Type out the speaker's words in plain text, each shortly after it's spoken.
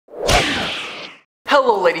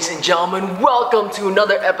Hello ladies and gentlemen, welcome to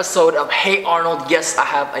another episode of Hey Arnold. Yes, I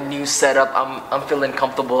have a new setup. I'm feeling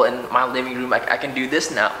comfortable in my living room. I can do this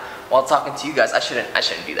now while talking to you guys. I shouldn't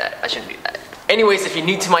do that. Anyways, if you're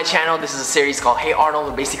new to my channel, this is a series called Hey Arnold,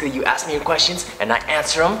 where basically you ask me your questions and I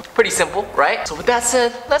answer them. Pretty simple, right? So with that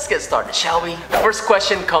said, let's get started, shall we? The first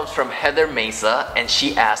question comes from Heather Mesa, and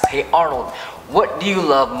she asked, Hey Arnold, what do you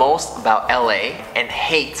love most about LA and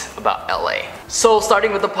hate about LA? So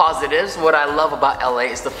starting with the positives, what I love about LA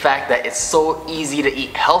is the fact that it's so easy to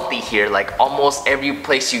eat healthy here. Like almost every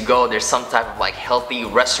place you go, there's some type of like healthy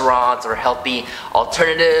restaurants or healthy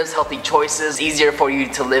alternatives, healthy choices. It's easier for you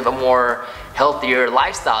to live a more healthier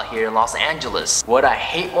lifestyle here in Los Angeles. What I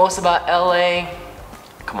hate most about LA,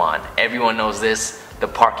 come on, everyone knows this, the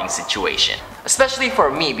parking situation. Especially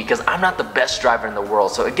for me, because I'm not the best driver in the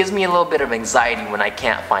world, so it gives me a little bit of anxiety when I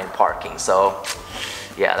can't find parking. So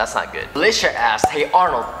yeah, that's not good. Alicia asked, Hey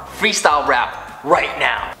Arnold, freestyle rap right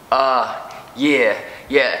now. Yeah,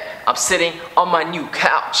 I'm sitting on my new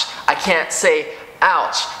couch. I can't say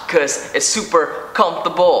ouch, cause it's super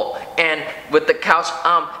comfortable. And with the couch,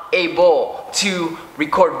 I'm able to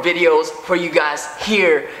record videos for you guys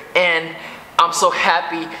here. And I'm so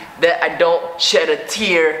happy that I don't shed a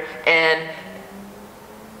tear. And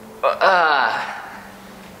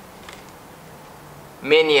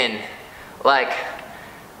minion, like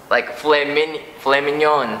filet mignon.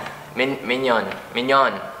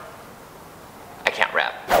 I can't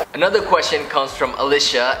rap. Another question comes from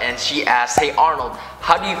Alicia, and she asks, Hey Arnold,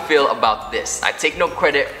 how do you feel about this? I take no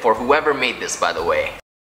credit for whoever made this, by the way.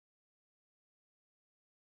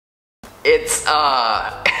 It's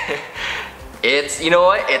it's, you know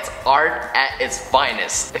what? It's art at its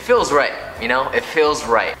finest. It feels right, you know? It feels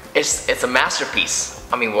right. It's a masterpiece.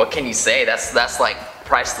 I mean, what can you say? That's like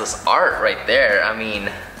priceless art right there. I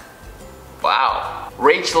mean, wow.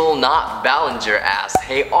 Rachel Not Ballinger asks,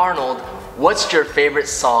 Hey Arnold, what's your favorite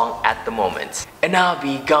song at the moment? And I'll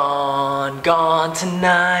be gone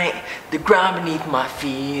tonight. The ground beneath my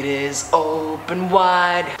feet is open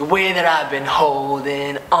wide. The way that I've been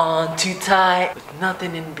holding on too tight, with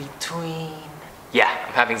nothing in between. Yeah,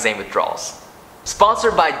 I'm having Zane withdrawals.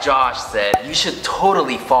 Sponsored by Josh said, you should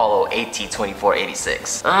totally follow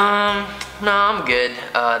AT2486. No, I'm good.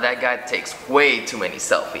 That guy takes way too many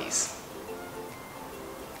selfies.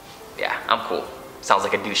 Yeah, I'm cool. Sounds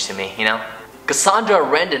like a douche to me, you know? Cassandra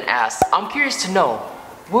Rendon asks, I'm curious to know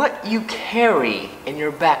what you carry in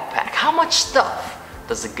your backpack. How much stuff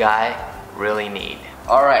does a guy really need?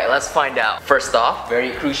 Alright, let's find out. First off,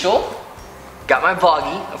 very crucial, got my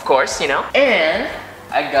Vloggy, of course, you know? And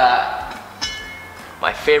I got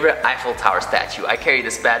my favorite Eiffel Tower statue. I carry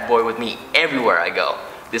this bad boy with me everywhere I go.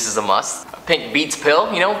 This is a must. A pink Beats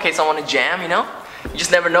pill, you know, in case I want to jam, you know? You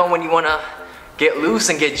just never know when you want to get loose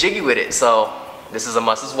and get jiggy with it, so this is a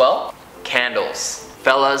must as well. Candles.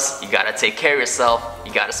 Fellas, you gotta take care of yourself.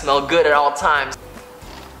 You gotta smell good at all times.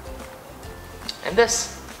 And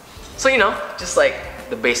this. So you know, just like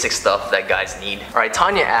the basic stuff that guys need. Alright,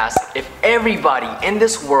 Tanya asked, if everybody in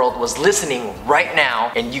this world was listening right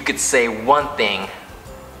now and you could say one thing,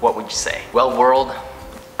 what would you say? Well, world,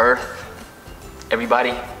 earth,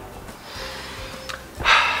 everybody.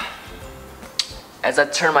 As I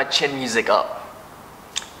turn my chin music up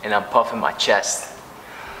and I'm puffing my chest,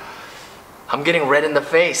 I'm getting red in the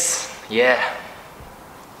face. Yeah,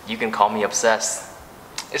 you can call me obsessed.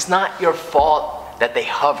 It's not your fault that they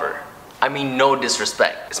hover. I mean, no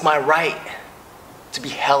disrespect. It's my right to be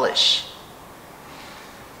hellish.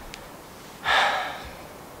 I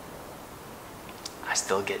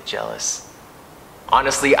still get jealous.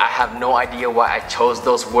 Honestly, I have no idea why I chose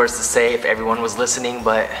those words to say if everyone was listening,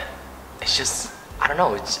 but it's just, I don't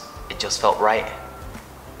know, it just felt right.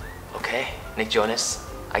 Okay, Nick Jonas,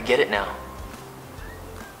 I get it now.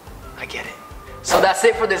 I get it. So that's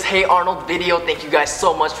it for this Hey Arnold video. Thank you guys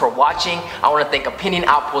so much for watching. I want to thank Opinion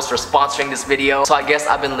Outpost for sponsoring this video. So I guess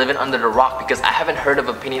I've been living under the rock because I haven't heard of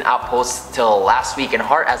Opinion Outpost till last week, and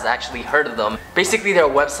Hart has actually heard of them. Basically, they're a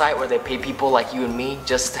website where they pay people like you and me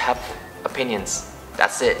just to have opinions.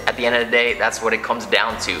 That's it. At the end of the day, that's what it comes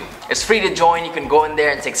down to. It's free to join. You can go in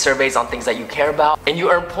there and take surveys on things that you care about. And you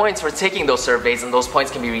earn points for taking those surveys, and those points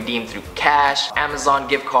can be redeemed through cash, Amazon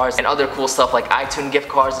gift cards, and other cool stuff like iTunes gift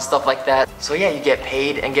cards and stuff like that. So yeah, you get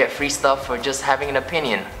paid and get free stuff for just having an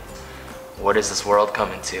opinion. What is this world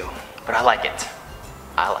coming to? But I like it.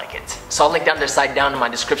 I like it. So I'll link down their site down in my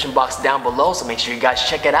description box down below, so make sure you guys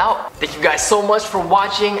check it out. Thank you guys so much for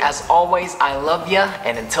watching. As always, I love ya,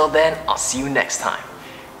 and until then, I'll see you next time.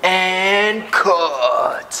 And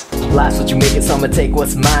cut. Life's what you make it, so I'ma take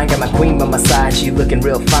what's mine. Got my queen by my side, she looking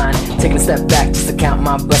real fine. Taking a step back just to count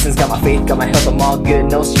my blessings. Got my faith, got my health, I'm all good,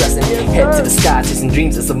 no stressing. Head to the sky, chasing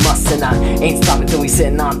dreams, it's a must. And I ain't stopping till we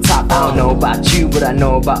sitting on top. I don't know about you, but I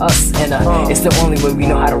know about us. And it's the only way we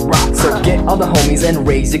know how to rock. So get all the homies and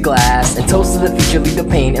raise your glass, and toast to the future, leave the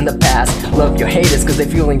pain in the past. Love your haters cause they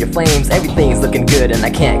fueling your flames. Everything's looking good and I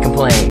can't complain.